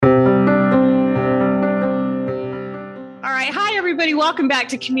everybody. Welcome back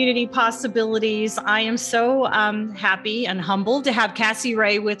to Community Possibilities. I am so happy and humbled to have Cassie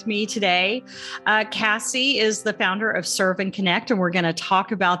Ray with me today. Cassie is the founder of Serve and Connect, and we're going to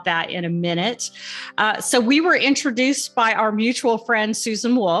talk about that in a minute. So we were introduced by our mutual friend,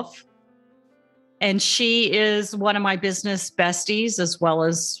 Susan Wolf, and she is one of my business besties as well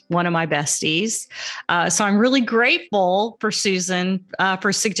as one of my besties. So I'm really grateful for Susan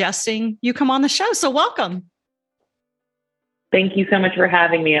for suggesting you come on the show. So welcome. Thank you so much for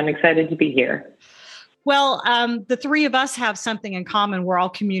having me. I'm excited to be here. Well, the three of us have something in common. We're all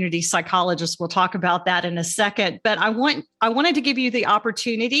community psychologists. We'll talk about that in a second. But I wanted to give you the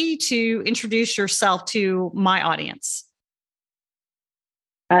opportunity to introduce yourself to my audience.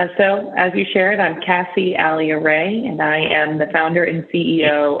 So as you shared, I'm Cassie Alia Ray, and I am the founder and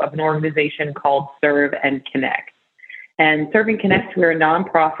CEO of an organization called Serve and Connect. And Serve and Connect, we're a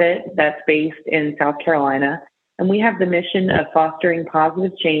nonprofit that's based in South Carolina. And we have the mission of fostering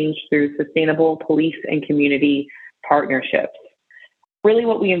positive change through sustainable police and community partnerships. Really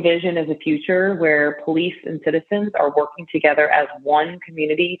what we envision is a future where police and citizens are working together as one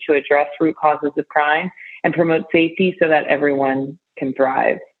community to address root causes of crime and promote safety so that everyone can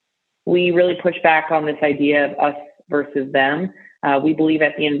thrive. We really push back on this idea of us versus them. We believe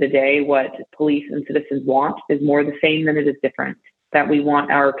at the end of the day, what police and citizens want is more the same than it is different, that we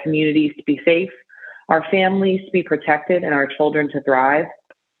want our communities to be safe, our families to be protected, and our children to thrive.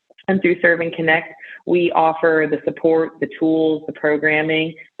 And through Serve and Connect, we offer the support, the tools, the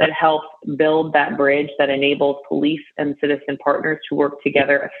programming that helps build that bridge that enables police and citizen partners to work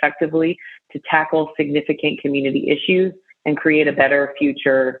together effectively to tackle significant community issues and create a better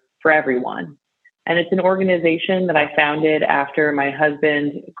future for everyone. And it's an organization that I founded after my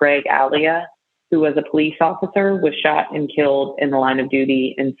husband, Greg Alia, who was a police officer, was shot and killed in the line of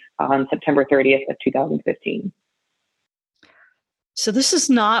duty on September 30th of 2015. So this is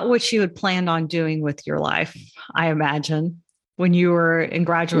not what you had planned on doing with your life, I imagine, when you were in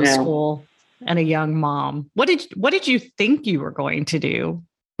graduate school and a young mom. What did you think you were going to do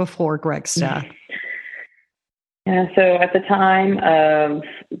before Greg's death? Yeah, so at the time of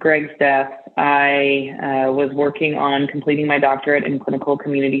Greg's death, I was working on completing my doctorate in clinical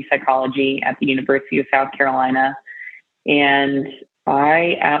community psychology at the University of South Carolina. And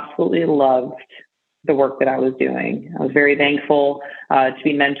I absolutely loved the work that I was doing. I was very thankful to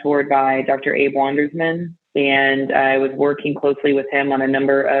be mentored by Dr. Abe Wandersman, and I was working closely with him on a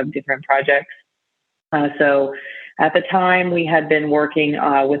number of different projects. So at the time, we had been working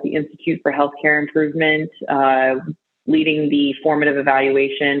with the Institute for Healthcare Improvement, leading the formative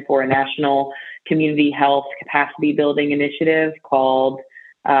evaluation for a national community health capacity building initiative called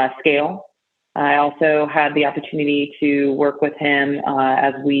SCALE. I also had the opportunity to work with him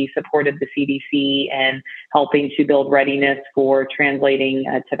as we supported the CDC and helping to build readiness for translating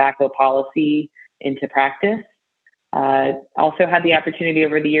tobacco policy into practice. Also had the opportunity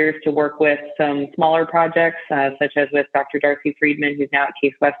over the years to work with some smaller projects, such as with Dr. Darcy Friedman, who's now at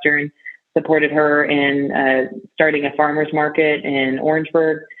Case Western, supported her in starting a farmer's market in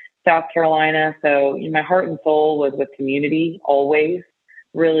Orangeburg, South Carolina. So my heart and soul was with community always.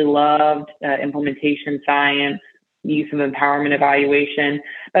 Really loved implementation science, use of empowerment evaluation.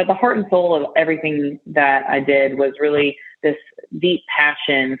 But the heart and soul of everything that I did was really this deep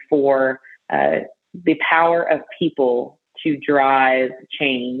passion for the power of people to drive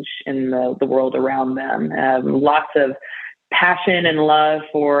change in the world around them. Lots of passion and love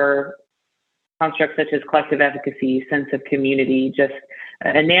for constructs such as collective efficacy, sense of community, just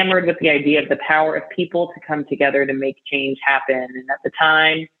enamored with the idea of the power of people to come together to make change happen. And at the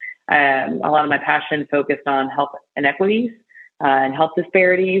time, a lot of my passion focused on health inequities and health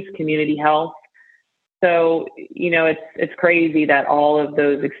disparities, community health. So, it's crazy that all of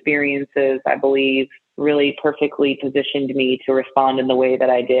those experiences, I believe, really perfectly positioned me to respond in the way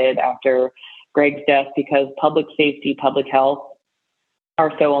that I did after Greg's death, because public safety, public health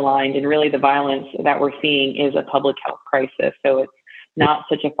are so aligned. And really the violence that we're seeing is a public health crisis. So it's not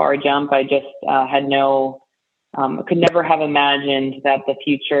such a far jump. I just could never have imagined that the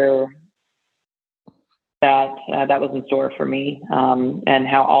future that was in store for me, and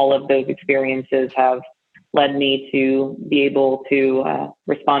how all of those experiences have led me to be able to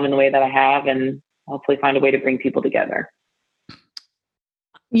respond in the way that I have and hopefully find a way to bring people together.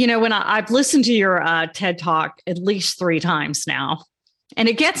 When I've listened to your TED Talk at least 3 times now, and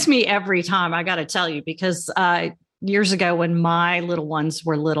it gets me every time, I got to tell you, because years ago when my little ones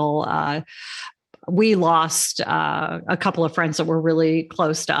were little, we lost a couple of friends that were really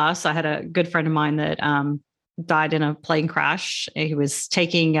close to us. I had a good friend of mine that died in a plane crash. He was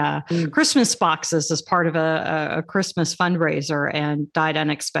taking Mm. Christmas boxes as part of a Christmas fundraiser and died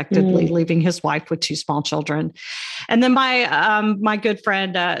unexpectedly, leaving his wife with 2 small children. And then my good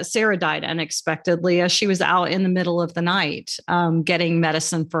friend Sarah died unexpectedly as she was out in the middle of the night getting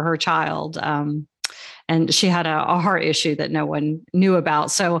medicine for her child. And she had a heart issue that no one knew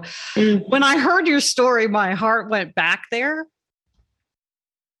about. So when I heard your story, my heart went back there,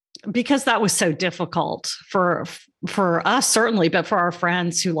 because that was so difficult for us, certainly, but for our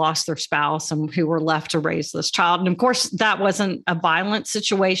friends who lost their spouse and who were left to raise this child. And of course, that wasn't a violent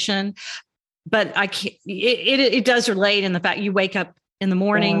situation, but it does relate in the fact you wake up in the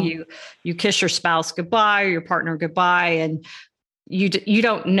morning, you kiss your spouse goodbye, or your partner goodbye, and you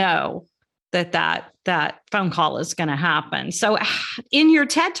don't know that phone call is going to happen. So in your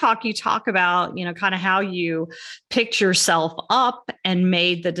TED Talk, you talk about, kind of how you picked yourself up and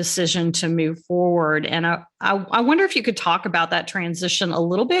made the decision to move forward. And I wonder if you could talk about that transition a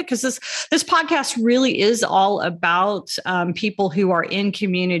little bit, because this podcast really is all about people who are in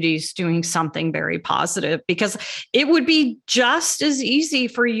communities doing something very positive, because it would be just as easy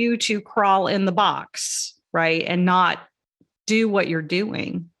for you to crawl in the box, right, and not do what you're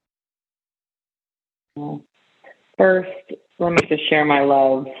doing. First, let me just share my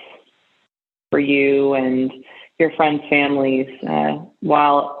love for you and your friends' families.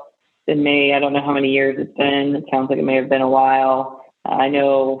 While it may, I don't know how many years it's been, it sounds like it may have been a while. I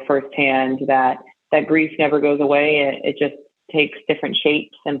know firsthand that grief never goes away. It just takes different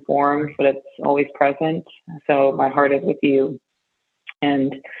shapes and forms, but it's always present. So my heart is with you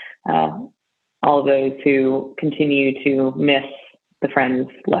and all of those who continue to miss the friends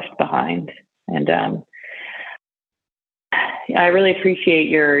left behind. And I really appreciate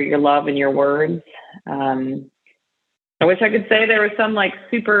your love and your words. I wish I could say there was some like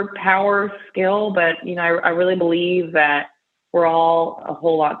superpower skill, but I really believe that we're all a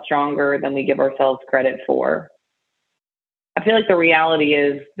whole lot stronger than we give ourselves credit for. I feel like the reality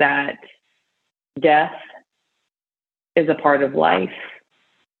is that death is a part of life.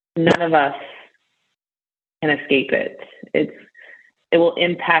 None of us can escape it. It will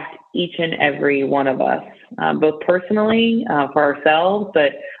impact each and every one of us, both personally for ourselves,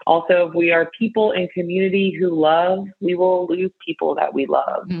 but also if we are people in community who love, we will lose people that we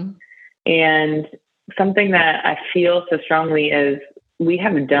love. Mm-hmm. And something that I feel so strongly is we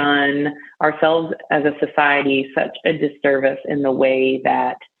have done ourselves as a society such a disservice in the way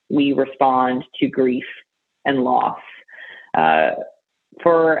that we respond to grief and loss.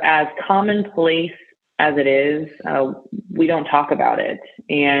 For as commonplace as it is, we don't talk about it.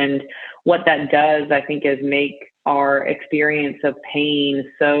 And what that does, I think, is make our experience of pain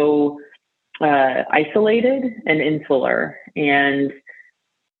so isolated and insular. And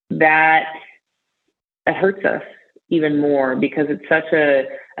that hurts us even more, because it's such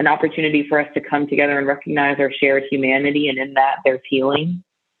an opportunity for us to come together and recognize our shared humanity, and in that there's healing.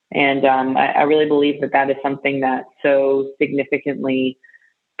 And I really believe that is something that so significantly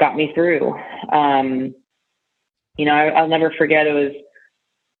got me through. I'll never forget,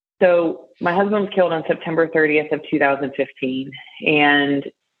 so my husband was killed on September 30th of 2015, and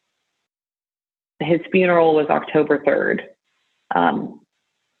his funeral was October 3rd.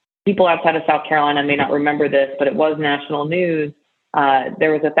 People outside of South Carolina may not remember this, but it was national news.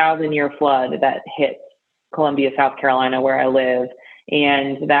 There was a 1,000-year flood that hit Columbia, South Carolina, where I live.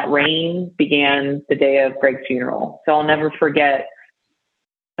 And that rain began the day of Greg's funeral. So I'll never forget.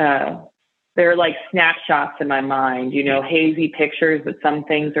 There are like snapshots in my mind, hazy pictures, but some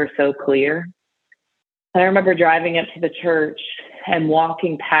things are so clear. And I remember driving up to the church and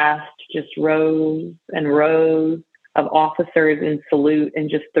walking past just rows and rows of officers in salute, and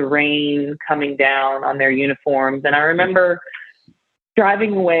just the rain coming down on their uniforms. And I remember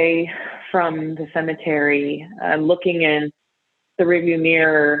driving away from the cemetery, looking in the rearview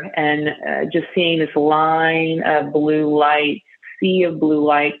mirror and just seeing this line of blue light, sea of blue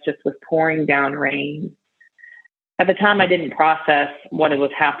light, just was pouring down rain. At the time, I didn't process what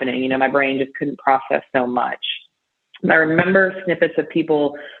was happening. My brain just couldn't process so much. And I remember snippets of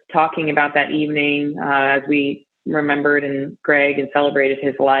people talking about that evening as we remembered and Greg and celebrated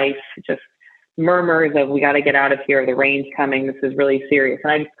his life, just murmurs of, we got to get out of here. The rain's coming. This is really serious.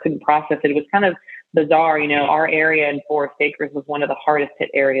 And I just couldn't process it. It was kind of bizarre. Our area in Forest Acres was one of the hardest hit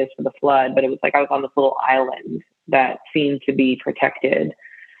areas for the flood, but it was like I was on this little island that seemed to be protected.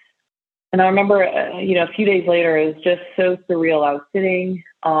 And I remember, a few days later, it was just so surreal. I was sitting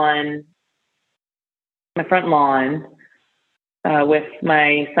on my front lawn with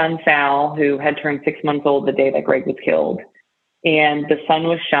my son, Sal, who had turned 6 months old the day that Greg was killed. And the sun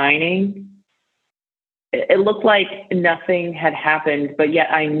was shining. it looked like nothing had happened, but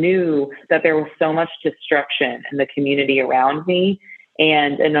yet I knew that there was so much destruction in the community around me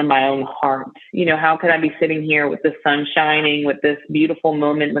and in my own heart. You know, how could I be sitting here with the sun shining, with this beautiful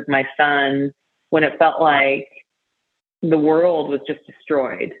moment with my son, when it felt like the world was just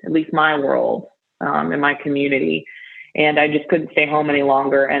destroyed, at least my world, in my community. And I just couldn't stay home any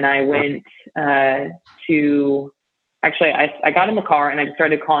longer. And I went I got in the car and I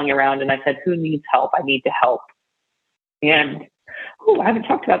started calling around and I said, who needs help? I need to help. And I haven't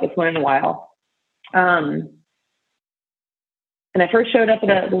talked about this one in a while. And I first showed up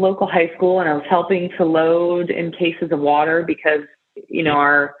at the local high school and I was helping to load in cases of water because, you know,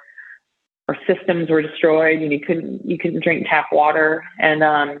 our systems were destroyed and you couldn't drink tap water. And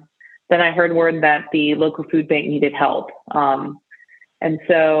then I heard word that the local food bank needed help. And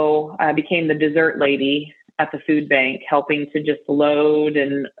so I became the dessert lady at the food bank, helping to just load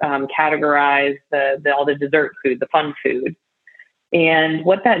and categorize all the dessert food, the fun food. And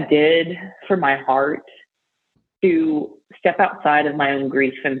what that did for my heart, to step outside of my own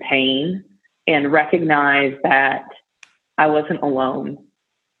grief and pain and recognize that I wasn't alone,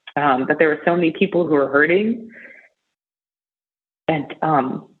 that there were so many people who were hurting, and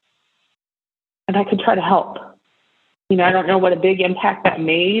I could try to help. You know, I don't know what a big impact that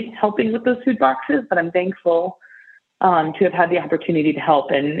made helping with those food boxes, but I'm thankful to have had the opportunity to help.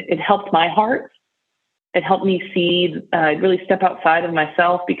 And it helped my heart. It helped me see, really step outside of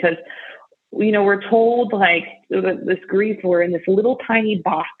myself, because, you know, we're told like this grief, we're in this little tiny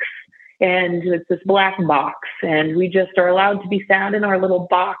box and it's this black box and we just are allowed to be sad in our little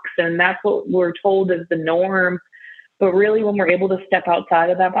box. And that's what we're told is the norm. But really, when we're able to step outside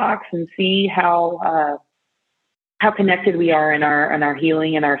of that box and see how connected we are in our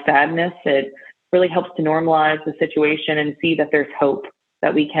healing and our sadness, it really helps to normalize the situation and see that there's hope,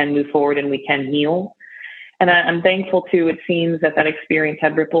 that we can move forward and we can heal. And I'm thankful too, it seems that experience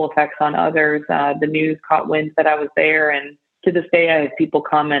had ripple effects on others. The news caught wind that I was there, and to this day I have people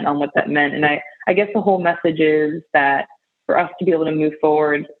comment on what that meant. And I guess the whole message is that for us to be able to move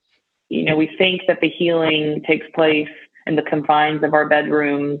forward, you know, we think that the healing takes place in the confines of our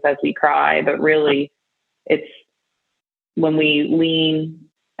bedrooms as we cry, but really it's when we lean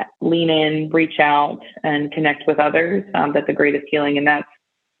in, reach out, and connect with others, that the greatest healing. And that's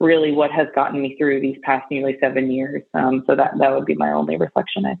really what has gotten me through these past nearly 7 years. So that would be my only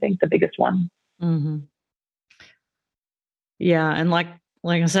reflection, I think, the biggest one. Mm-hmm. Yeah. And like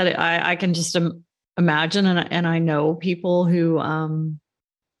I said, I can just imagine, and I know people who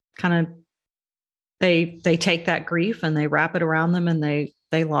kind of, they take that grief and they wrap it around them and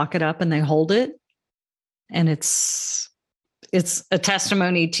they lock it up and they hold it. And it's a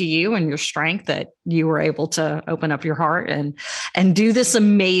testimony to you and your strength that you were able to open up your heart and do this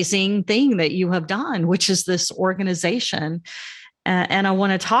amazing thing that you have done, which is this organization. And I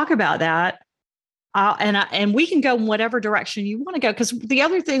want to talk about that. And we can go in whatever direction you want to go. Because the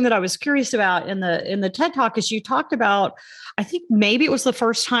other thing that I was curious about in the TED Talk is you talked about, I think maybe it was the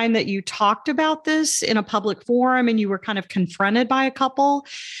first time that you talked about this in a public forum and you were kind of confronted by a couple.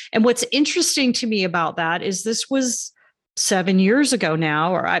 And what's interesting to me about that is this was 7 years ago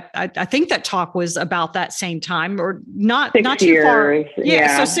now, or I think that talk was about that same time, or not too far.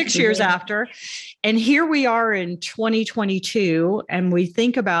 Yeah. So 6 years after. And here we are in 2022, and we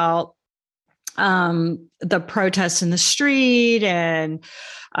think about the protests in the street and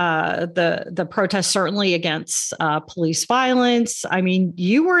the protests certainly against police violence. I mean,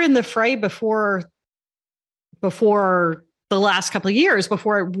 you were in the fray before the last couple of years,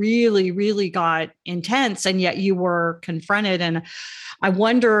 before it really, really got intense, and yet you were confronted. And I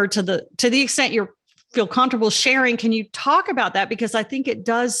wonder, to the extent you feel comfortable sharing, can you talk about that? Because I think it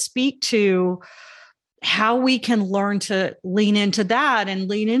does speak to how we can learn to lean into that and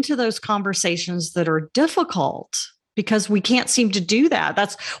lean into those conversations that are difficult, because we can't seem to do that.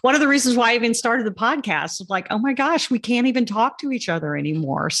 That's one of the reasons why I even started the podcast. Like, oh my gosh, we can't even talk to each other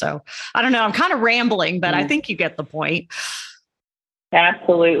anymore. So I don't know, I'm kind of rambling, but I think you get the point.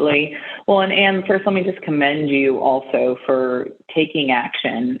 Absolutely. Well, and Anne, first, let me just commend you also for taking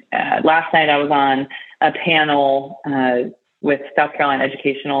action. Last night I was on a panel with South Carolina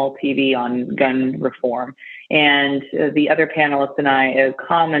Educational TV on gun reform. And the other panelists and I, a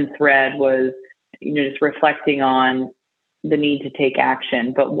common thread was, you know, just reflecting on the need to take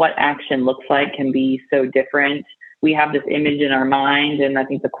action, but what action looks like can be so different. We have this image in our mind, and I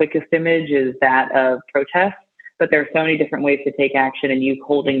think the quickest image is that of protest, but there are so many different ways to take action, and you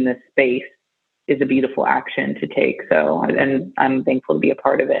holding this space is a beautiful action to take. So, and I'm thankful to be a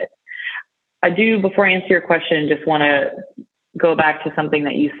part of it. I do, before I answer your question, just want to go back to something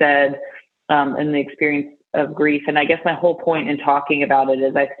that you said in the experience of grief. And I guess my whole point in talking about it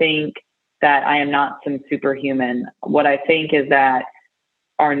is I think that I am not some superhuman. What I think is that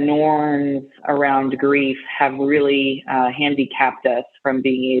our norms around grief have really handicapped us from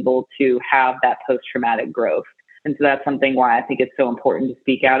being able to have that post-traumatic growth. And so that's something why I think it's so important to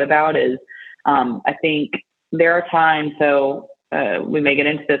speak out about is I think there are times, so we may get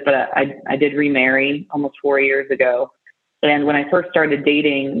into this, but I did remarry almost 4 years ago. And when I first started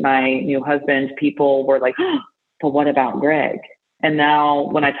dating my new husband, people were like, oh, but what about Greg? And now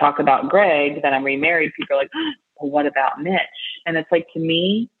when I talk about Greg, that I'm remarried, people are like, oh, well, what about Mitch? And it's like, to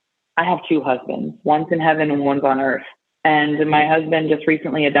me, I have two husbands. One's in heaven and one's on earth. And my husband just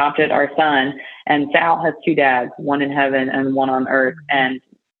recently adopted our son, and Sal has two dads, one in heaven and one on earth. And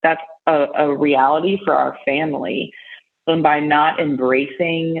that's a reality for our family. And by not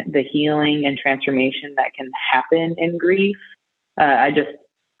embracing the healing and transformation that can happen in grief, I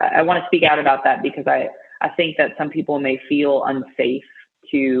want to speak out about that because I think that some people may feel unsafe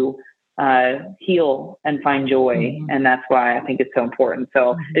to heal and find joy. Mm-hmm. And that's why I think it's so important.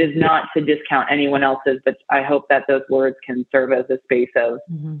 So mm-hmm. It is not to discount anyone else's, but I hope that those words can serve as a space of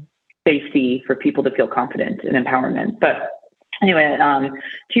mm-hmm. safety for people to feel confident and empowerment. But anyway,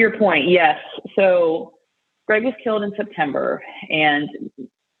 to your point, yes. So Greg was killed in September, and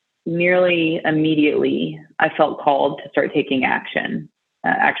nearly immediately I felt called to start taking action.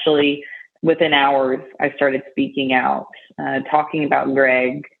 Actually, within hours, I started speaking out, talking about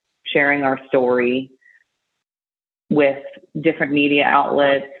Greg, sharing our story with different media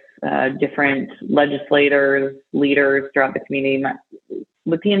outlets, different legislators, leaders throughout the community,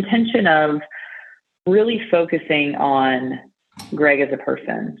 with the intention of really focusing on Greg as a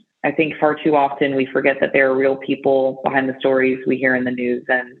person. I think far too often we forget that there are real people behind the stories we hear in the news,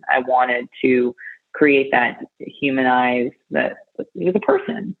 and I wanted to create that humanize that he was a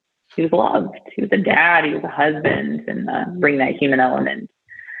person. He was loved. He was a dad. He was a husband, and bring that human element.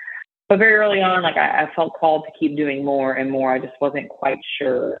 But very early on, I felt called to keep doing more and more. I just wasn't quite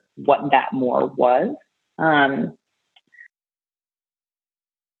sure what that more was.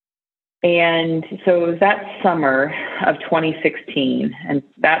 And so it was that summer of 2016. And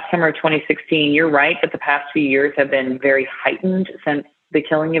that summer of 2016, you're right that the past few years have been very heightened since the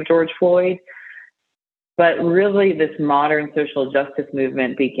killing of George Floyd. But really, this modern social justice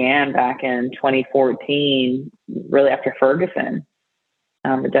movement began back in 2014, really after Ferguson,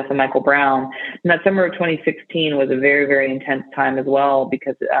 the death of Michael Brown. And that summer of 2016 was a very, very intense time as well,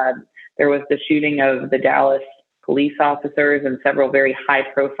 because there was the shooting of the Dallas police officers and several very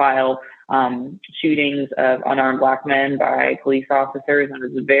high-profile shootings of unarmed Black men by police officers. And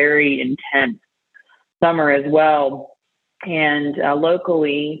it was a very intense summer as well. And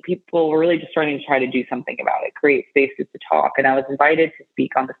locally, people were really just starting to try to do something about it, create spaces to talk. And I was invited to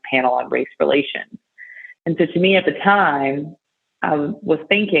speak on this panel on race relations. And so to me at the time, I was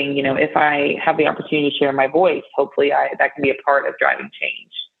thinking, if I have the opportunity to share my voice, hopefully that can be a part of driving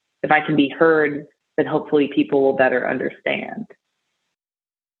change. If I can be heard, then hopefully people will better understand.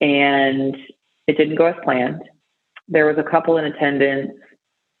 And it didn't go as planned. There was a couple in attendance.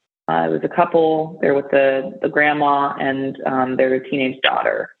 It was a couple there with the grandma and their teenage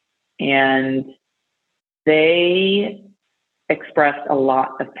daughter. And they expressed a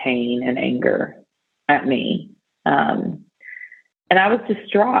lot of pain and anger at me. And I was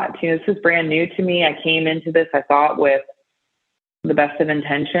distraught. This was brand new to me. I came into this, I thought, with the best of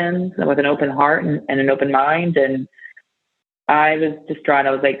intentions and with an open heart and an open mind. And I was distraught.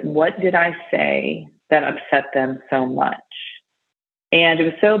 I was like, what did I say that upset them so much? And it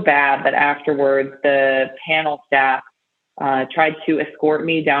was so bad that afterwards, the panel staff tried to escort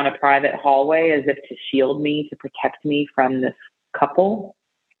me down a private hallway as if to shield me, to protect me from this couple.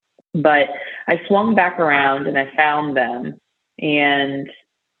 But I swung back around and I found them. And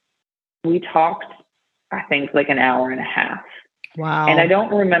we talked, I think, like an hour and a half. Wow. And I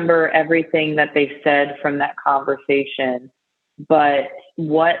don't remember everything that they said from that conversation. But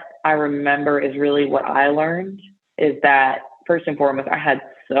what I remember is really what I learned is that, first and foremost, I had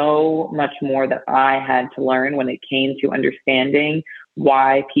so much more that I had to learn when it came to understanding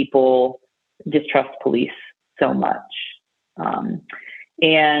why people distrust police so much.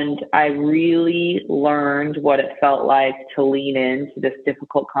 And I really learned what it felt like to lean into this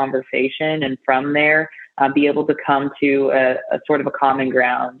difficult conversation. And from there, be able to come to a sort of a common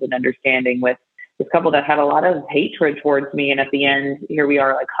ground and understanding with this couple that had a lot of hatred towards me. And at the end, here we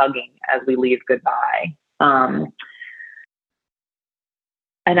are, like, hugging as we leave goodbye. And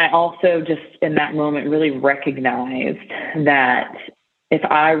I also just in that moment really recognized that if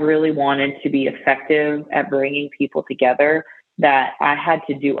I really wanted to be effective at bringing people together, that I had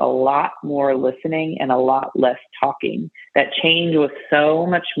to do a lot more listening and a lot less talking. That change was so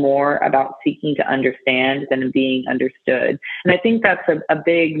much more about seeking to understand than being understood. And I think that's a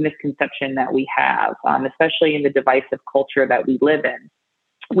big misconception that we have, especially in the divisive culture that we live in.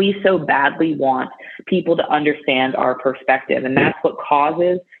 We so badly want people to understand our perspective. And that's what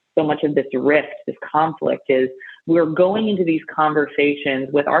causes so much of this rift, this conflict, is we're going into these conversations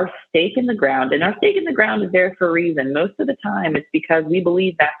with our stake in the ground. And our stake in the ground is there for a reason. Most of the time, it's because we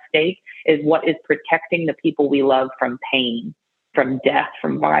believe that stake is what is protecting the people we love from pain, from death,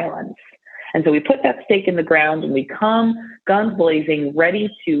 from violence. And so we put that stake in the ground and we come guns blazing, ready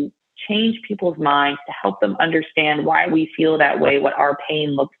to change people's minds, to help them understand why we feel that way, what our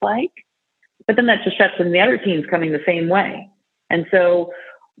pain looks like. But then that just shuts in the other teams coming the same way. And so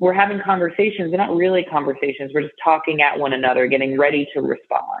we're having conversations. They're not really conversations. We're just talking at one another, getting ready to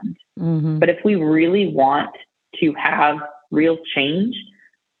respond. Mm-hmm. But if we really want to have real change,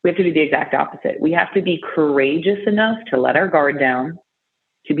 we have to do the exact opposite. We have to be courageous enough to let our guard down,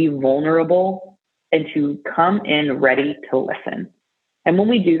 to be vulnerable, and to come in ready to listen. And when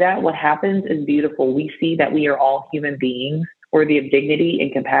we do that, what happens is beautiful. We see that we are all human beings worthy of dignity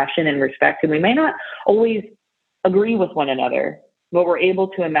and compassion and respect. And we may not always agree with one another, but we're able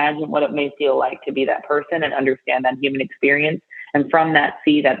to imagine what it may feel like to be that person and understand that human experience. And from that,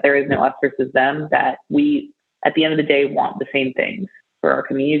 see that there is no us versus them, that we, at the end of the day, want the same things for our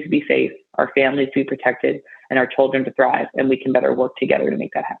communities to be safe, our families to be protected, and our children to thrive. And we can better work together to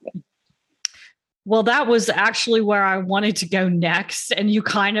make that happen. Well, that was actually where I wanted to go next. And you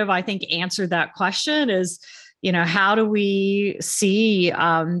kind of, I think, answered that question is, how do we see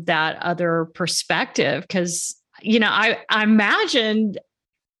that other perspective? Because I imagined,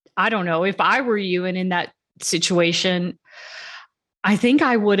 I don't know, if I were you and in that situation, I think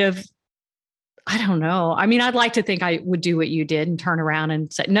I would have, I don't know. I mean, I'd like to think I would do what you did and turn around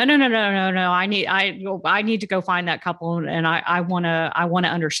and say, no. I need to go find that couple. And I want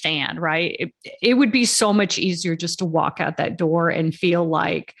to understand, right? It would be so much easier just to walk out that door and feel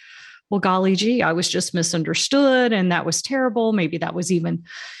like, well, golly gee, I was just misunderstood. And that was terrible. Maybe that was even,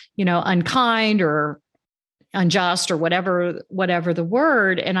 unkind or unjust or whatever the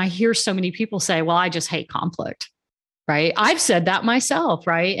word. And I hear so many people say, well, I just hate conflict, right? I've said that myself,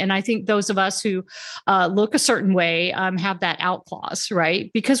 right? And I think those of us who look a certain way have that out clause,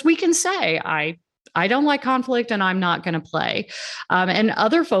 right? Because we can say, I don't like conflict and I'm not going to play. And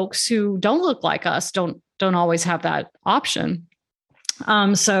other folks who don't look like us don't always have that option.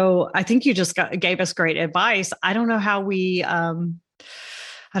 So I think you just gave us great advice. I don't know how we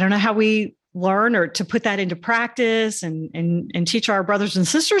learn or to put that into practice and teach our brothers and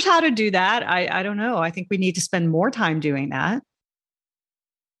sisters how to do that. I don't know. I think we need to spend more time doing that.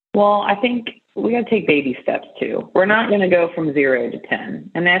 Well, I think we got to take baby steps too. We're not going to go from 0 to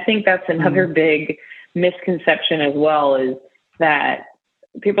 10. And I think that's another big misconception as well, is that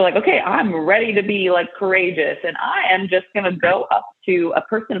people are like, okay, I'm ready to be like courageous and I am just going to go up to a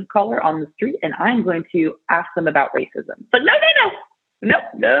person of color on the street and I'm going to ask them about racism. But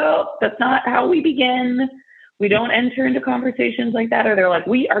no, that's not how we begin. We don't enter into conversations like that. Or they're like,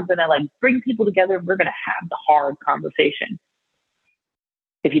 we are going to like bring people together. We're going to have the hard conversation.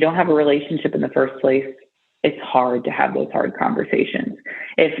 If you don't have a relationship in the first place, it's hard to have those hard conversations.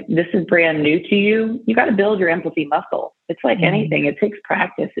 If this is brand new to you, you got to build your empathy muscle. It's like anything. It takes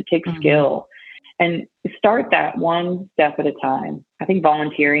practice. It takes skill. And start that one step at a time. I think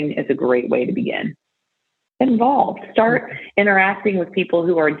volunteering is a great way to begin. Get involved. Start interacting with people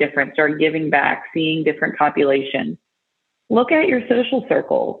who are different. Start giving back, seeing different populations. Look at your social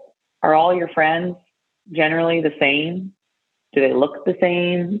circles. Are all your friends generally the same? Do they look the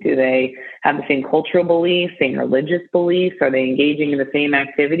same? Do they have the same cultural beliefs, same religious beliefs? Are they engaging in the same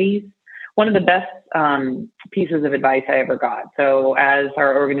activities? One of the best pieces of advice I ever got. So as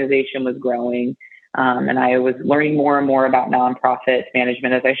our organization was growing, and I was learning more and more about nonprofit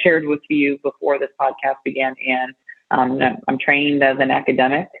management, as I shared with you before this podcast began, and I'm trained as an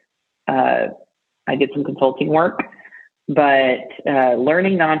academic. I did some consulting work. But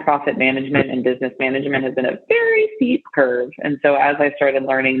learning nonprofit management and business management has been a very steep curve. And so as I started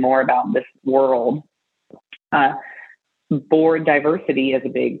learning more about this world, board diversity is a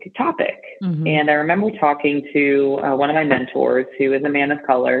big topic. And I remember talking to one of my mentors who is a man of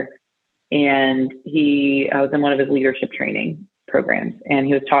color, and I was in one of his leadership training programs, and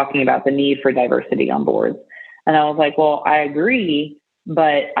he was talking about the need for diversity on boards. And I was like, well, I agree,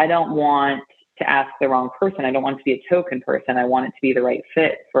 but I don't want to ask the wrong person. I don't want it to be a token person. I want it to be the right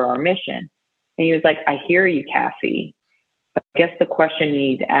fit for our mission. And he was like, I hear you, Cassie. But I guess the question you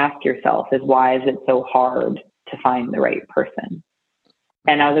need to ask yourself is, why is it so hard to find the right person.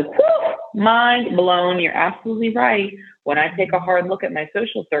 And I was like, whew, mind blown. You're absolutely right. When I take a hard look at my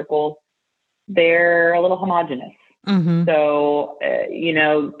social circles, they're a little homogenous. Mm-hmm. So,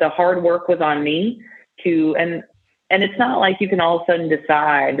 the hard work was on me and it's not like you can all of a sudden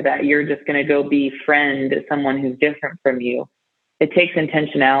decide that you're just going to go befriend someone who's different from you. It takes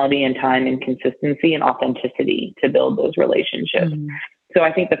intentionality and time and consistency and authenticity to build those relationships. Mm-hmm. So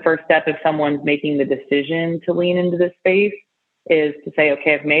I think the first step if someone's making the decision to lean into this space is to say,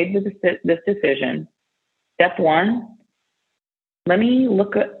 okay, I've made this decision. Step one, let me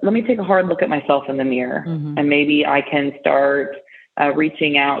take a hard look at myself in the mirror, mm-hmm. and maybe I can start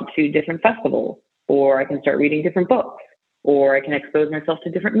reaching out to different festivals, or I can start reading different books, or I can expose myself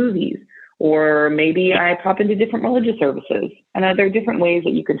to different movies, or maybe I pop into different religious services. And there are different ways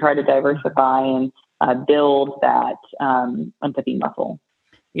that you can try to diversify and build that empathy muscle.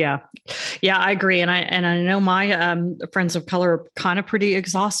 Yeah, I agree, and I know my friends of color are kind of pretty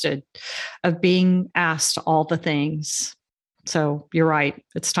exhausted of being asked all the things. So you're right.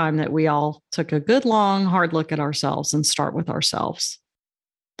 It's time that we all took a good, long, hard look at ourselves and start with ourselves.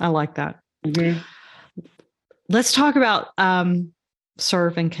 I like that. Mm-hmm. Let's talk about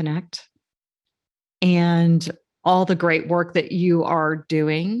Serve and Connect and all the great work that you are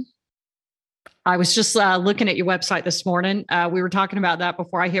doing. I was just looking at your website this morning. We were talking about that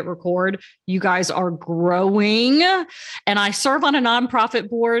before I hit record. You guys are growing, and I serve on a nonprofit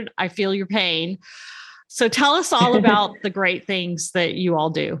board. I feel your pain. So tell us all about the great things that you all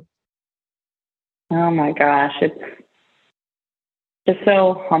do. Oh my gosh. It's just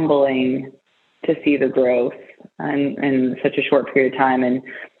so humbling to see the growth in such a short period of time. And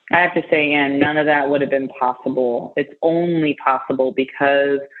I have to say, Ann, none of that would have been possible. It's only possible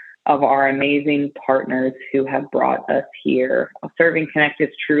because of our amazing partners who have brought us here. Serve and Connect is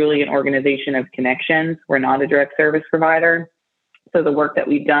truly an organization of connections. We're not a direct service provider. So the work that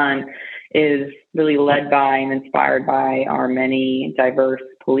we've done is really led by and inspired by our many diverse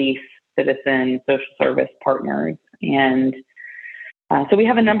police, citizen, social service partners. And so we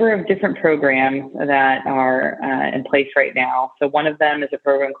have a number of different programs that are in place right now. So one of them is a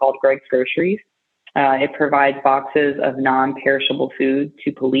program called Greg's Groceries. It provides boxes of non-perishable food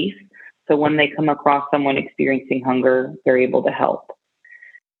to police. So when they come across someone experiencing hunger, they're able to help.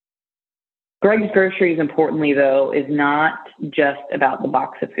 Greg's Groceries, importantly, though, is not just about the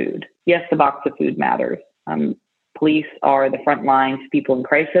box of food. Yes, the box of food matters. Police are the front line to people in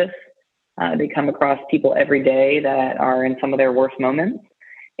crisis. They come across people every day that are in some of their worst moments.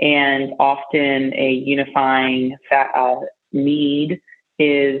 And often a unifying need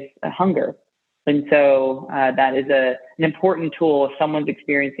is hunger. And so that is an important tool. If someone's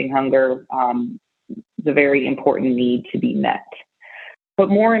experiencing hunger, it's a very important need to be met. But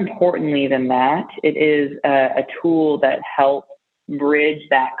more importantly than that, it is a tool that helps bridge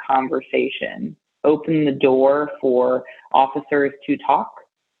that conversation, open the door for officers to talk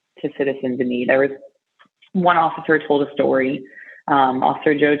to citizens in need. There was one officer told a story,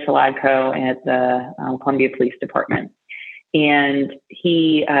 Officer Joe Chaladko at the Columbia Police Department. And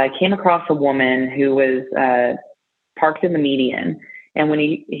he came across a woman who was parked in the median. And when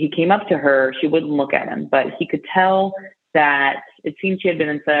he came up to her, she wouldn't look at him, but he could tell that it seemed she had been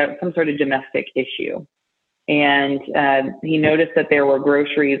in some sort of domestic issue. And he noticed that there were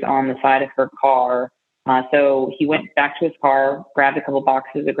groceries on the side of her car. So he went back to his car, grabbed a couple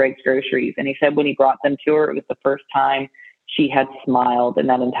boxes of Greg's Groceries. And he said when he brought them to her, it was the first time she had smiled in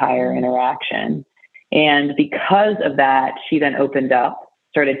that entire interaction. And because of that, she then opened up,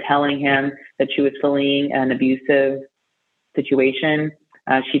 started telling him that she was fleeing an abusive situation.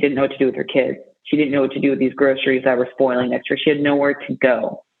 She didn't know what to do with her kids. She didn't know what to do with these groceries that were spoiling next to her. She had nowhere to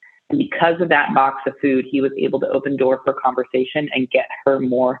go. And because of that box of food, he was able to open door for conversation and get her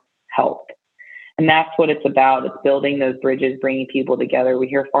more help. And that's what it's about. It's building those bridges, bringing people together. We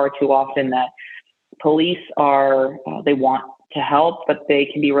hear far too often that police they want to help, but they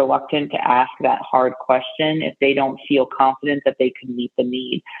can be reluctant to ask that hard question if they don't feel confident that they could meet the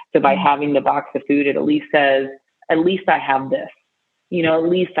need. So by having the box of food, it at least says, at least I have this. At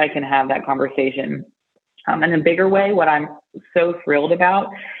least I can have that conversation. In a bigger way, what I'm so thrilled about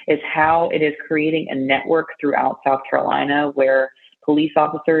is how it is creating a network throughout South Carolina where police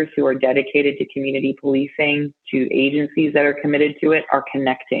officers who are dedicated to community policing, to agencies that are committed to it, are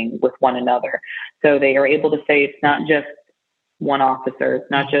connecting with one another. So they are able to say it's not just one officer,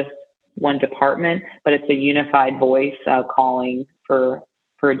 it's not just one department, but it's a unified voice calling for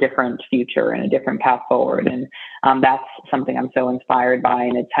a different future and a different path forward. And that's something I'm so inspired by.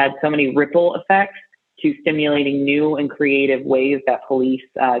 And it's had so many ripple effects to stimulating new and creative ways that police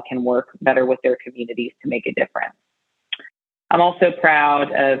can work better with their communities to make a difference. I'm also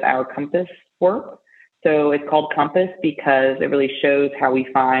proud of our Compass work. So it's called Compass because it really shows how we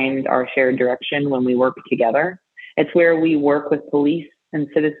find our shared direction when we work together. It's where we work with police and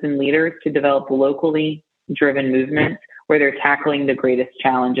citizen leaders to develop locally driven movements where they're tackling the greatest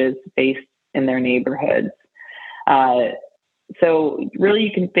challenges faced in their neighborhoods. So really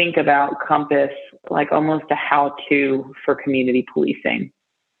you can think about Compass like almost a how-to for community policing.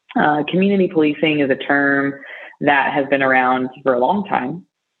 Community policing is a term that has been around for a long time,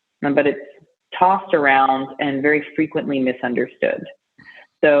 but it's tossed around and very frequently misunderstood.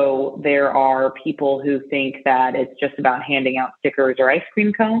 So there are people who think that it's just about handing out stickers or ice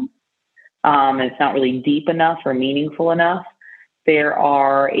cream cones. It's not really deep enough or meaningful enough. There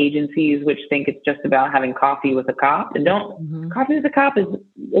are agencies which think it's just about having coffee with a cop. And coffee with a cop is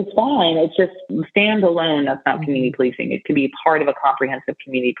fine. It's just standalone. That's not community policing. It could be part of a comprehensive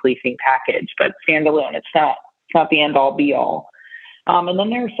community policing package, but standalone. It's not the end all be all. And then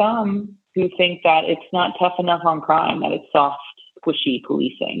there are some who think that it's not tough enough on crime, that it's soft, squishy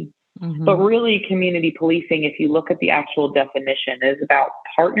policing. But really, community policing, if you look at the actual definition, is about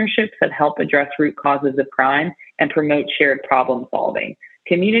partnerships that help address root causes of crime and promote shared problem solving.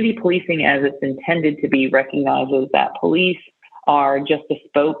 Community policing, as it's intended to be, recognizes that police are just a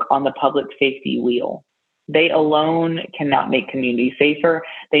spoke on the public safety wheel. They alone cannot make communities safer.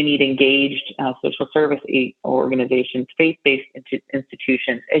 They need engaged social service organizations, faith-based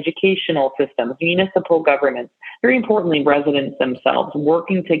institutions, educational systems, municipal governments, very importantly, residents themselves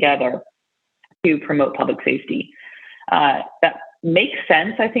working together to promote public safety. That makes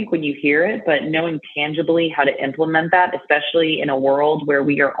sense, I think, when you hear it, but knowing tangibly how to implement that, especially in a world where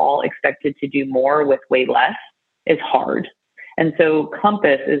we are all expected to do more with way less, is hard. And so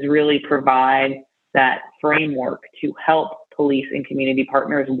Compass is really provide that framework to help police and community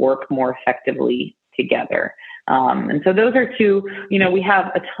partners work more effectively together. And so those are two, we have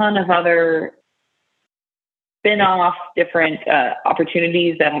a ton of other spin-off different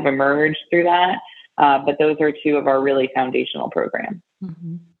opportunities that have emerged through that. But those are two of our really foundational programs.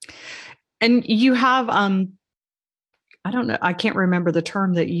 And you have, I don't know, I can't remember the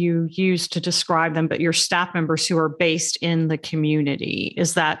term that you used to describe them, but your staff members who are based in the community,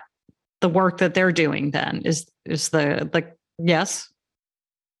 is that the work that they're doing then? Is yes?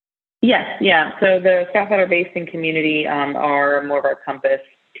 Yes, yeah. So the staff that are based in community are more of our Compass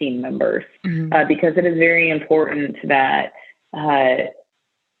team members because it is very important that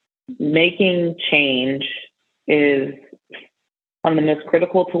making change is one of the most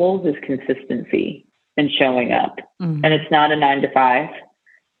critical tools is consistency and showing up. And it's not a 9 to 5.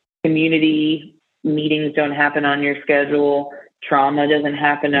 Community meetings don't happen on your schedule. Trauma doesn't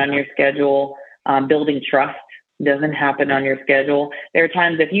happen on your schedule. Building trust doesn't happen on your schedule. There are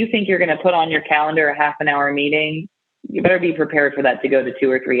times if you think you're going to put on your calendar a half an hour meeting, you better be prepared for that to go to 2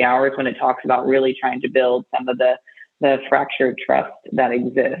 or 3 hours when it talks about really trying to build some of the fractured trust that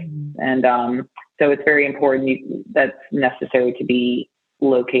exists. And so it's very important that's necessary to be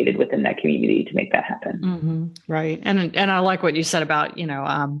located within that community to make that happen. Right. And I like what you said about,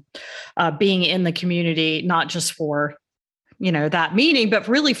 being in the community, not just for, that meeting, but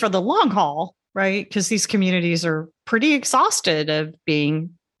really for the long haul, right? Because these communities are pretty exhausted of being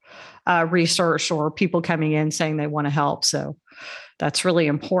researched or people coming in saying they want to help. So that's really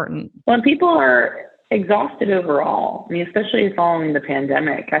important. When people are exhausted overall, I mean, especially following the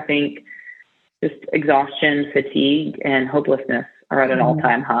pandemic, I think just exhaustion, fatigue, and hopelessness are at an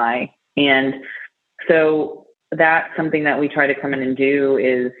all-time high. And so that's something that we try to come in and do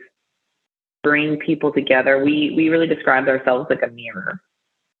is bring people together. We really described ourselves like a mirror.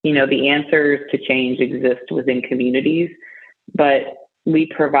 The answers to change exist within communities, but we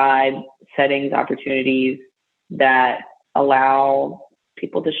provide settings, opportunities that allow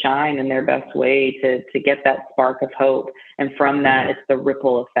people to shine in their best way to get that spark of hope. And from that, it's the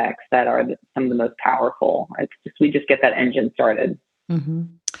ripple effects that are some of the most powerful. We just get that engine started.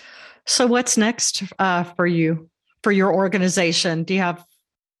 So what's next for you, for your organization? Do you have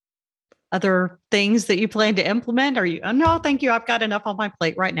other things that you plan to implement? No, thank you. I've got enough on my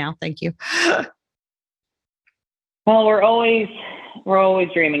plate right now. Thank you. Well, we're always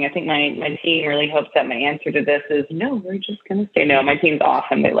dreaming. I think my team really hopes that my answer to this is no, we're just going to say no. My team's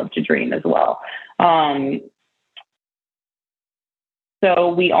awesome. They love to dream as well.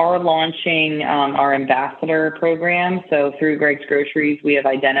 So we are launching our ambassador program. So through Greg's Groceries, we have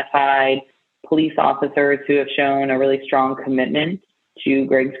identified police officers who have shown a really strong commitment to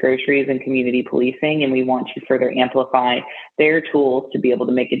Greg's Groceries and community policing, and we want to further amplify their tools to be able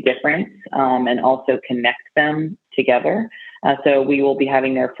to make a difference and also connect them together. So we will be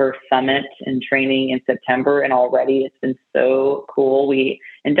having their first summit and training in September, and already it's been so cool. We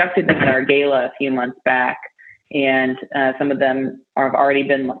inducted them at our gala a few months back, and some of them have already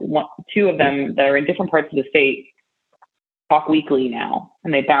been, two of them that are in different parts of the state talk weekly now,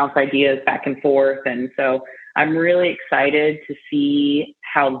 and they bounce ideas back and forth. And so I'm really excited to see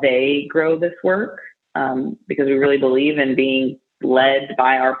how they grow this work because we really believe in being led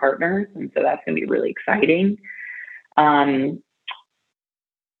by our partners. And so that's going to be really exciting.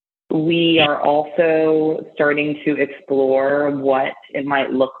 We are also starting to explore what it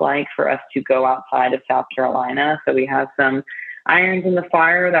might look like for us to go outside of South Carolina. So we have some irons in the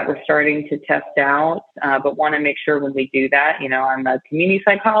fire that we're starting to test out, but want to make sure when we do that, I'm a community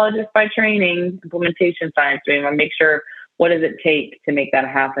psychologist by training, implementation science. We want to make sure, what does it take to make that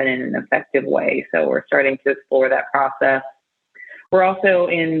happen in an effective way? So we're starting to explore that process. We're also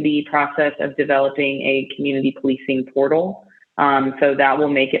in the process of developing a community policing portal. So that will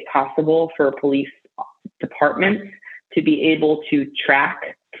make it possible for police departments to be able to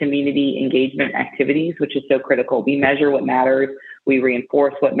track community engagement activities, which is so critical. We measure what matters. We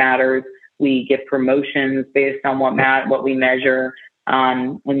reinforce what matters. We give promotions based on what we measure.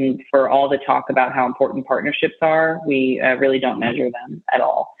 And for all the talk about how important partnerships are, we really don't measure them at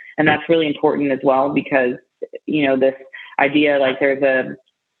all. And that's really important as well because, this idea, like there's a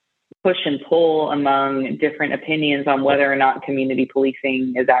push and pull among different opinions on whether or not community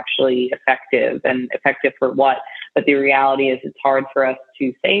policing is actually effective and effective for what. But the reality is it's hard for us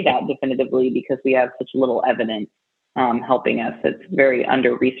to say that definitively because we have such little evidence helping us. It's very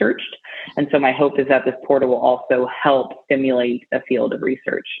under-researched. And so my hope is that this portal will also help stimulate a field of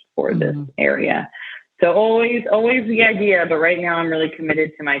research for this area. So always the idea, but right now I'm really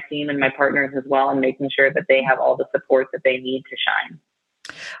committed to my team and my partners as well and making sure that they have all the support that they need to shine.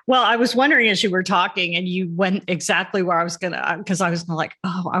 Well, I was wondering as you were talking and you went exactly where I was going to, because I was like,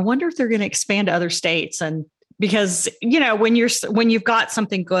 I wonder if they're going to expand to other states. And because, when you've got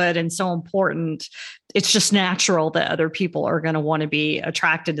something good and so important, it's just natural that other people are going to want to be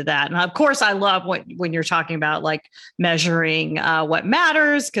attracted to that. And of course, I love when you're talking about like measuring what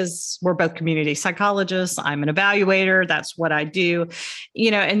matters, because we're both community psychologists. I'm an evaluator. That's what I do,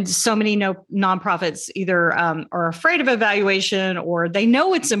 and so many nonprofits either are afraid of evaluation or they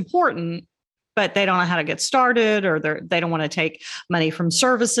know it's important, but they don't know how to get started or they don't want to take money from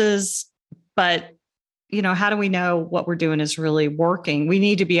services. But how do we know what we're doing is really working? We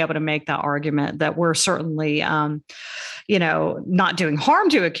need to be able to make that argument that we're certainly, not doing harm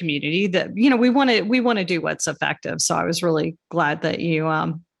to a community. That we want to do what's effective. So I was really glad that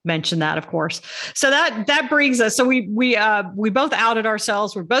you mentioned that, of course. So that brings us. So we both outed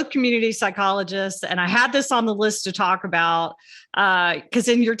ourselves. We're both community psychologists, and I had this on the list to talk about because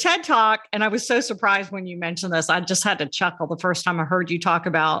in your TED Talk, and I was so surprised when you mentioned this, I just had to chuckle the first time I heard you talk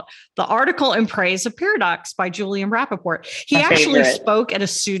about the article in praise of Paradox by Julian Rappaport. He actually spoke at a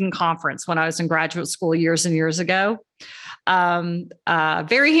student conference when I was in graduate school years and years ago.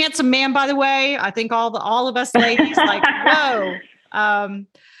 Very handsome man, by the way. I think all of us ladies like, whoa.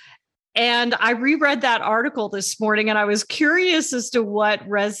 And I reread that article this morning, and I was curious as to what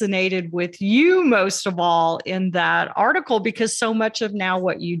resonated with you most of all in that article, because so much of now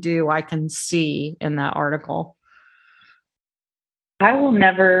what you do, I can see in that article. I will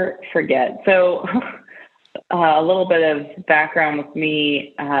never forget. So a little bit of background with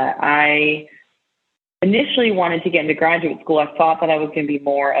me. I initially wanted to get into graduate school. I thought that I was going to be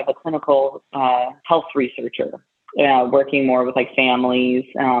more of a clinical health researcher. Working more with like families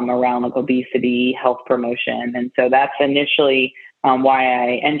around like obesity, health promotion. And so that's initially why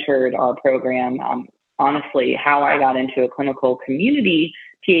I entered our program. Honestly, how I got into a clinical community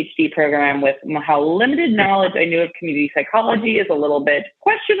PhD program with how limited knowledge I knew of community psychology is a little bit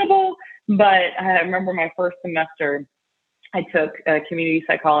questionable. But I remember my first semester, I took community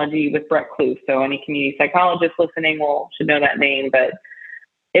psychology with Brett Kloof. So any community psychologist listening should know that name. But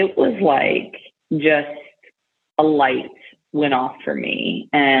it was like just a light went off for me.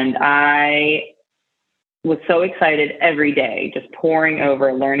 And I was so excited every day, just poring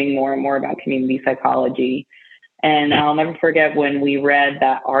over, learning more and more about community psychology. And I'll never forget when we read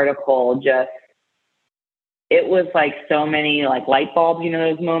that article, it was like so many like light bulbs,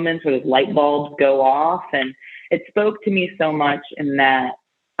 those moments where those light bulbs go off. And it spoke to me so much in that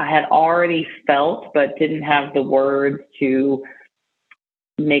I had already felt, but didn't have the words to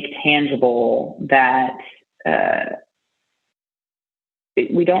make tangible that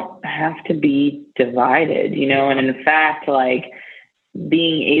we don't have to be divided, and in fact, like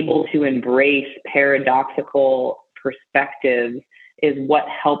being able to embrace paradoxical perspectives is what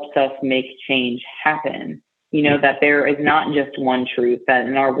helps us make change happen. You know, that there is not just one truth, that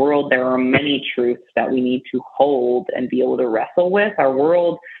in our world, there are many truths that we need to hold and be able to wrestle with. Our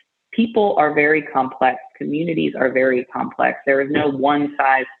world, people are very complex. Communities are very complex. There is no one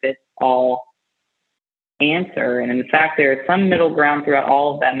size fits all answer. And in fact, there is some middle ground throughout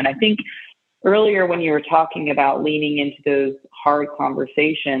all of them. And I think earlier when you were talking about leaning into those hard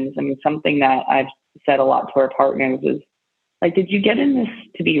conversations, I mean, something that I've said a lot to our partners is like, did you get in this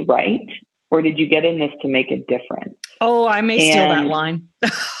to be right? Or did you get in this to make a difference? Oh, I may steal that line.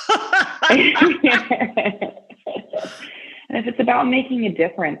 And if it's about making a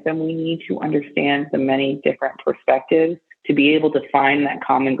difference, then we need to understand the many different perspectives to be able to find that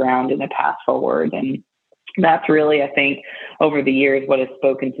common ground and a path forward. And that's really, I think, over the years, what has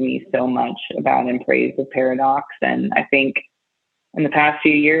spoken to me so much about and praise of paradox. And I think in the past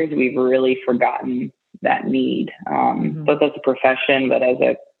few years, we've really forgotten that need, both as a profession, but as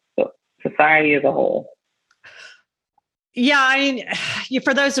a society as a whole. Yeah, I mean,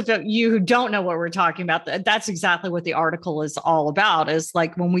 for those of you who don't know what we're talking about, that's exactly what the article is all about, is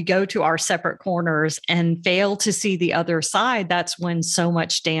like when we go to our separate corners and fail to see the other side, that's when so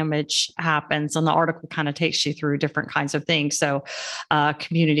much damage happens. And the article kind of takes you through different kinds of things. So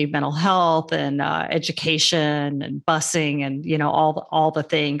community mental health and education and busing and, you know, all the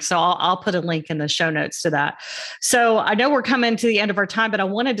things. So I'll put a link in the show notes to that. So I know we're coming to the end of our time, but I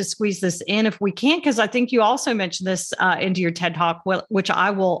wanted to squeeze this in if we can, because I think you also mentioned this into your TED Talk, which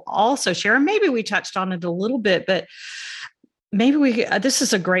I will also share. And maybe we touched on it a little bit, but maybe this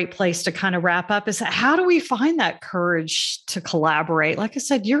is a great place to kind of wrap up, is how do we find that courage to collaborate? Like I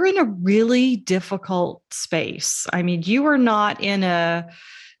said, you're in a really difficult space. I mean, you are not in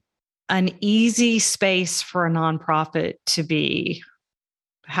an easy space for a nonprofit to be.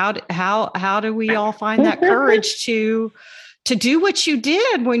 How do we all find that courage to do what you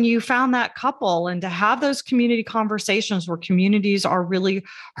did when you found that couple, and to have those community conversations where communities are really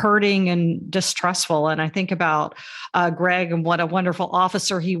hurting and distrustful? And I think about Greg and what a wonderful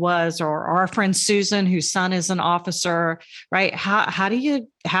officer he was, or our friend Susan, whose son is an officer, right? How do you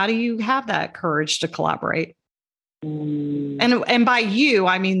have that courage to collaborate? And by you,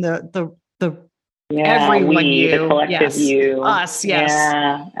 I mean the everyone, the collective, yes. you, us, yes,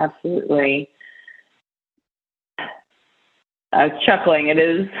 yeah, absolutely. I was chuckling.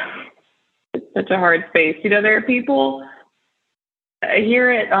 It's such a hard space. You know, there are people, I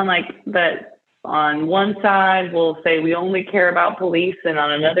hear it on like that. On one side, we'll say we only care about police, and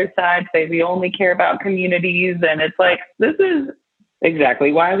on another side, say we only care about communities. And it's like, this is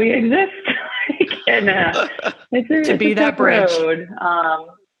exactly why we exist. To be that bridge. Road.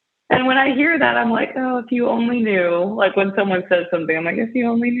 And when I hear that, I'm like, oh, if you only knew. Like when someone says something, I'm like, if you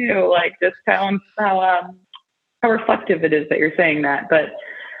only knew, like just how reflective it is that you're saying that. But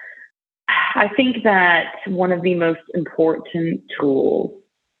I think that one of the most important tools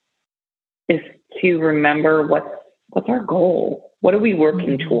is to remember what's our goal? What are we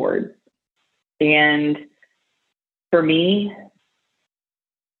working towards? And for me,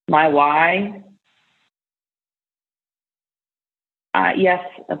 my why, yes,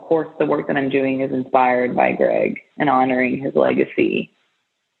 of course, the work that I'm doing is inspired by Greg and honoring his legacy.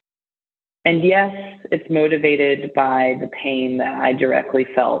 And yes, it's motivated by the pain that I directly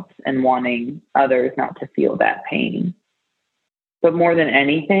felt and wanting others not to feel that pain. But more than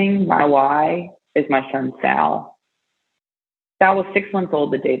anything, my why is my son, Sal. Sal was 6 months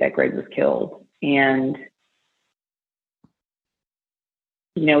old the day that Greg was killed. And,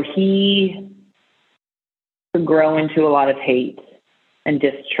 you know, he could grow into a lot of hate and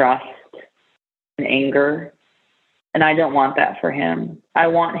distrust and anger. And I don't want that for him. I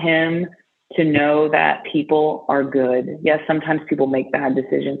want him to know that people are good. Yes, sometimes people make bad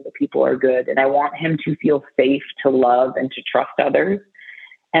decisions, but people are good. And I want him to feel safe to love and to trust others.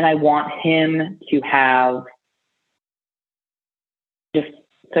 And I want him to have just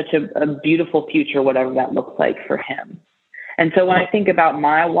such a beautiful future, whatever that looks like for him. And so when I think about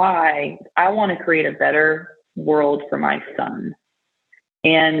my why, I want to create a better world for my son.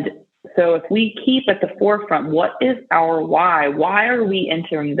 And so if we keep at the forefront, what is our why? Why are we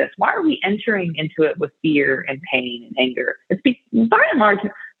entering this? Why are we entering into it with fear and pain and anger? It's by and large,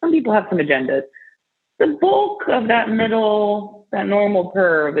 some people have some agendas. The bulk of that normal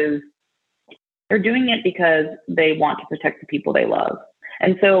curve is they're doing it because they want to protect the people they love.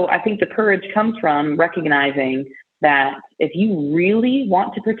 And so I think the courage comes from recognizing that if you really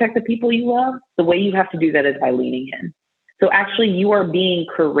want to protect the people you love, the way you have to do that is by leaning in. So actually you are being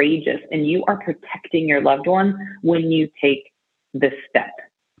courageous and you are protecting your loved one when you take this step.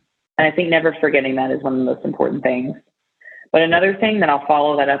 And I think never forgetting that is one of the most important things. But another thing that I'll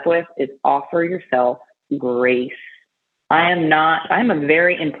follow that up with is offer yourself grace. I'm a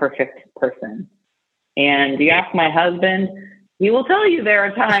very imperfect person. And you ask my husband, he will tell you there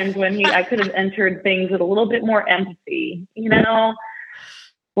are times when I could have entered things with a little bit more empathy.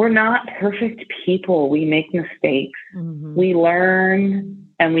 We're not perfect people. We make mistakes. Mm-hmm. We learn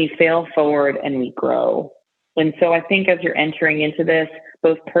and we fail forward and we grow. And so I think as you're entering into this,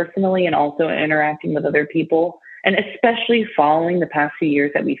 both personally and also interacting with other people, and especially following the past few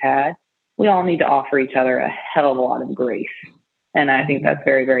years that we've had, we all need to offer each other a hell of a lot of grace. And I think that's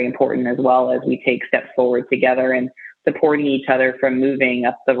very, very important as well as we take steps forward together and supporting each other from moving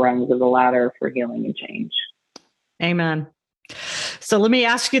up the rungs of the ladder for healing and change. Amen. So let me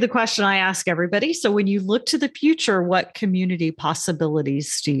ask you the question I ask everybody. So when you look to the future, what community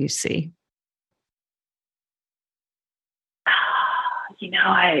possibilities do you see?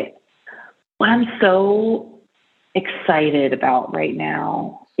 What I'm so excited about right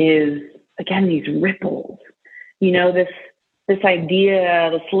now is, again, these ripples. This idea,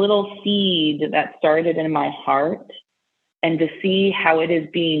 this little seed that started in my heart, and to see how it is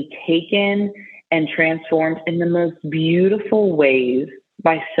being taken and transformed in the most beautiful ways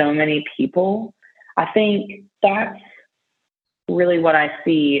by so many people. I think that's really what I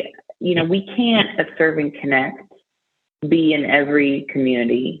see. We can't, at Serve and Connect, be in every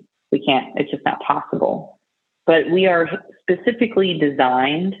community. We can't, it's just not possible. But we are specifically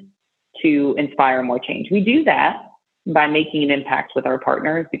designed to inspire more change. We do that by making an impact with our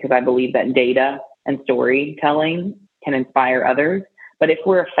partners, because I believe that data and storytelling can inspire others. But if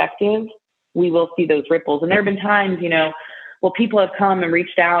we're effective, we will see those ripples. And there have been times, people have come and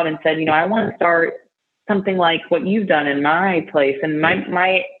reached out and said, I want to start something like what you've done in my place. And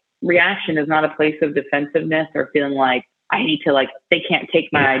my reaction is not a place of defensiveness or feeling like I need to, they can't take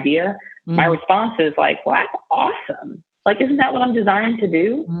my idea. Mm-hmm. My response is well, that's awesome. Isn't that what I'm designed to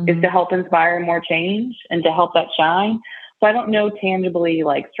do? Mm-hmm. Is to help inspire more change and to help that shine. So I don't know tangibly,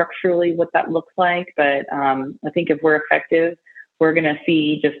 structurally what that looks like, but I think if we're effective, we're going to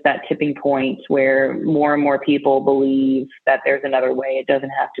see just that tipping point where more and more people believe that there's another way. It doesn't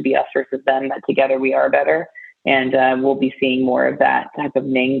have to be us versus them, that together we are better. And we'll be seeing more of that type of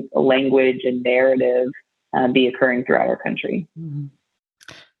language and narrative be occurring throughout our country. Mm-hmm.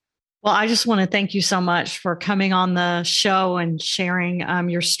 Well, I just want to thank you so much for coming on the show and sharing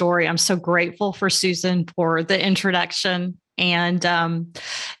your story. I'm so grateful for Susan for the introduction. And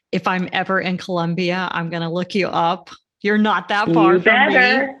if I'm ever in Colombia, I'm going to look you up. You're not that far from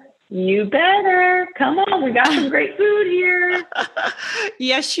me. You better. Come on. We got some great food here.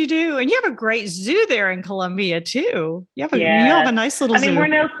 Yes, you do. And you have a great zoo there in Colombia, too. You have a nice little zoo. We're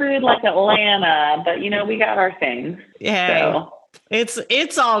no food like Atlanta, but, we got our things. Yeah. So.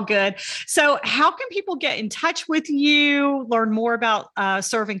 It's all good. So how can people get in touch with you, learn more about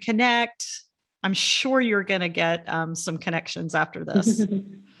Serve and Connect? I'm sure you're going to get some connections after this.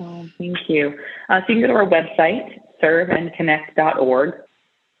 Well, thank you. So you can go to our website, serveandconnect.org.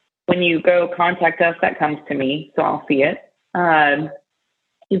 When you go contact us, that comes to me, so I'll see it.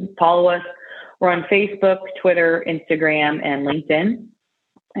 You can follow us. We're on Facebook, Twitter, Instagram, and LinkedIn.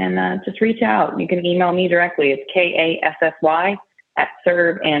 And just reach out. You can email me directly. It's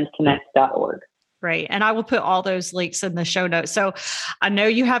kassy@serveandconnect.org. Right. And I will put all those links in the show notes. So I know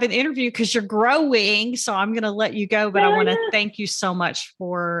you have an interview because you're growing. So I'm going to let you go, but I want to thank you so much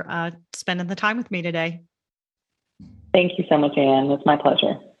for spending the time with me today. Thank you so much, Anne. It's my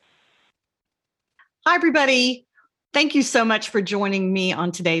pleasure. Hi, everybody. Thank you so much for joining me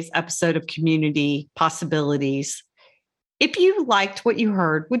on today's episode of Community Possibilities. If you liked what you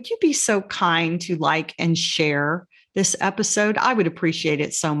heard, would you be so kind to like and share this episode? I would appreciate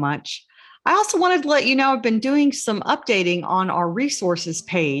it so much. I also wanted to let you know I've been doing some updating on our resources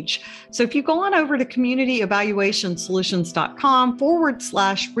page. So if you go on over to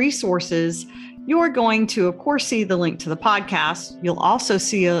communityevaluationsolutions.com/resources, you're going to, of course, see the link to the podcast. You'll also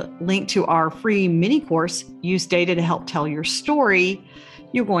see a link to our free mini course, Use Data to Help Tell Your Story.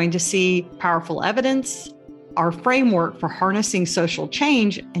 You're going to see powerful evidence, our framework for harnessing social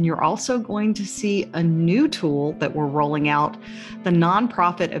change, and you're also going to see a new tool that we're rolling out, the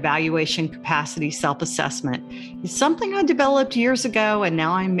Nonprofit Evaluation Capacity Self-Assessment. It's something I developed years ago, and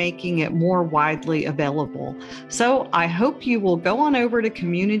now I'm making it more widely available. So I hope you will go on over to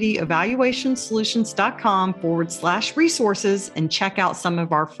communityevaluationsolutions.com/resources and check out some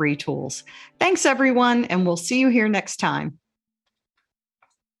of our free tools. Thanks, everyone, and we'll see you here next time.